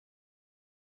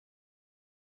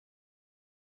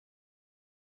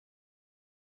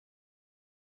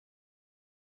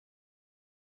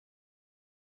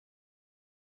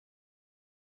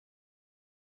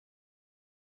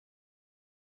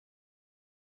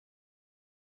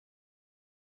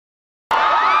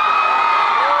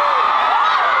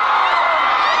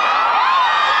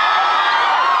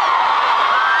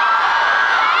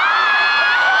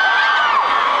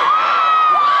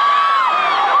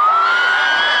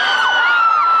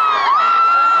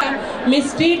మీ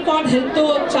street card హెల్ప్తో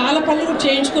చాలా పనులు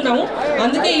చేయించుకున్నాము.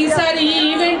 అందుకే ఈసారి ఈ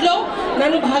ఈవెంట్లో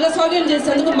నన్ను భాగస్వామ్యం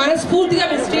చేసేందుకు మనస్ఫూర్తిగా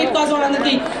మీ స్ట్రీట్ కార్డ్స్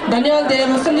వాళ్ళందరికీ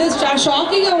ధన్యవాదాలు వస్తుంది. చాలా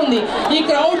షాకింగ్గా ఉంది ఈ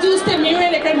క్రౌడ్ చూస్తే. మేమే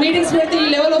ఎక్కడ మీటింగ్స్ పెడితే ఈ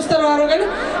లెవెల్ వస్తారో కానీ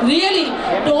రియలీ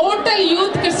టోటల్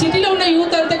యూత్ ఇక్కడ సిటీలో ఉన్న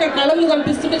యూత్ అంతా ఇక్కడ కళ్ళను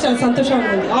కనిపిస్తుంటే చాలా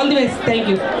సంతోషంగా ఉంది. All the best. Thank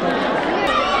you.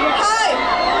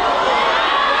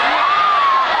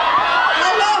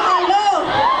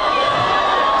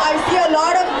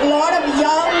 lot of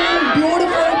young,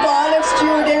 beautiful college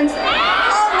students.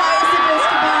 How nice it is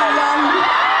to be young.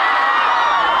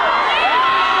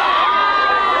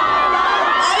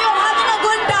 Are you having a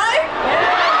good time?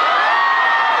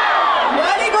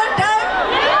 Really good time?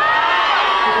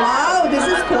 Wow, this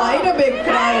is quite a big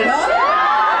crowd, huh?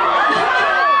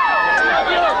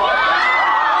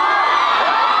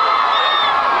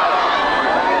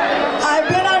 I've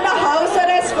been under house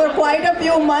arrest for quite a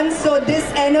few months, so this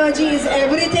energy is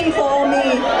everything for me.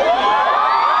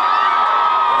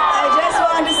 I just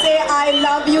want to say I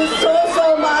love you so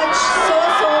much,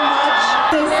 so much.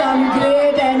 There's some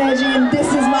great energy and this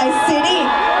is my city.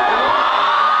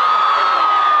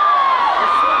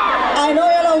 I know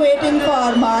you're all waiting for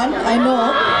Armaan, I know.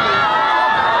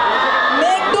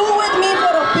 Make do with me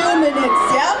for a few minutes,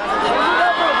 yeah?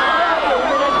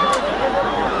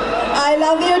 I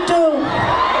love you too.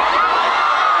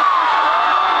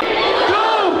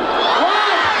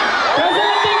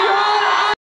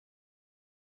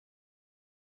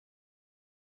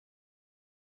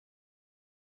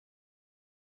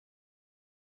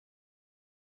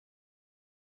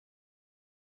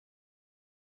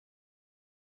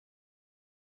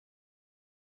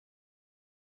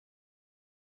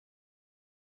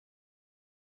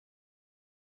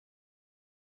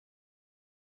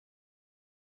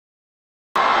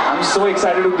 I'm so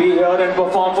excited to be here and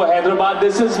perform for Hyderabad.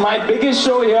 This is my biggest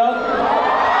show here.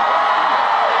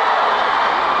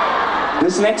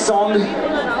 This next song,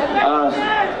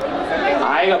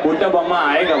 Aayega Butta Bamma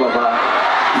Aayega Baba.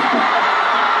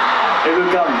 It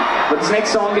will come. But this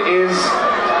next song is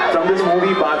from this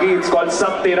movie Bagi. It's called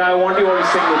Sab Tera. I want you all to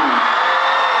sing with me.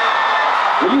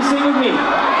 Will you sing with me?